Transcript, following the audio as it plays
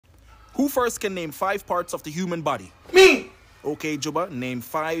Who first can name 5 parts of the human body? Me! Okay, Juba, name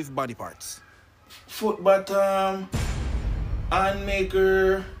 5 body parts. Foot bottom, hand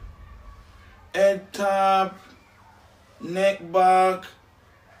maker, head top, neck back,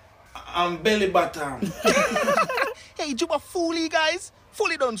 and belly bottom. Hey, Juba, fully, guys.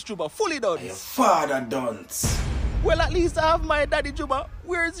 Fully done, Juba, fully done. Your father dunce. Well, at least I have my daddy, Juba.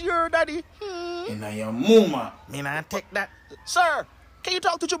 Where's your daddy? In your mama. Me not take that. Sir, can you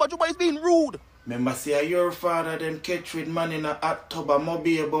talk to Juba? Juba is being rude. Remember say your father them catch with man in a hot tub and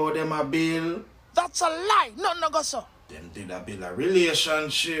mobby about them a bill? That's a lie. Nothing go, sir. Them did a build a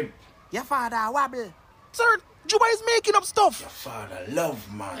relationship. Your father wobble. Sir, Juba is making up stuff. Your father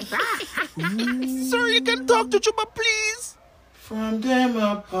love man. Sir, you can talk to Juba, please. From them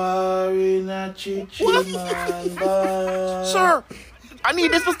apart in a chichi man bar. Sir, I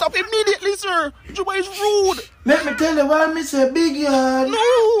need this to stop immediately, sir. Juba is rude. Let me tell you why me say big yard. No.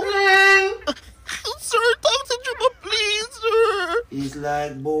 Sir, talk to Juba, please, sir. It's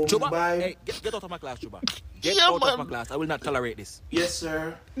like boom Juba, by. hey, get out of my class, Juba. Get Yeah, out man. of my class. I will not tolerate this. Yes,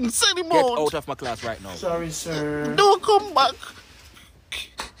 sir. Send him Get out. out of my class right now. Sorry, sir. Don't come back.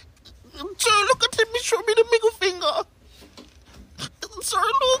 Sir, look at him. He showed me the middle finger. Sir,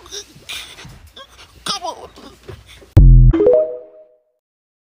 look.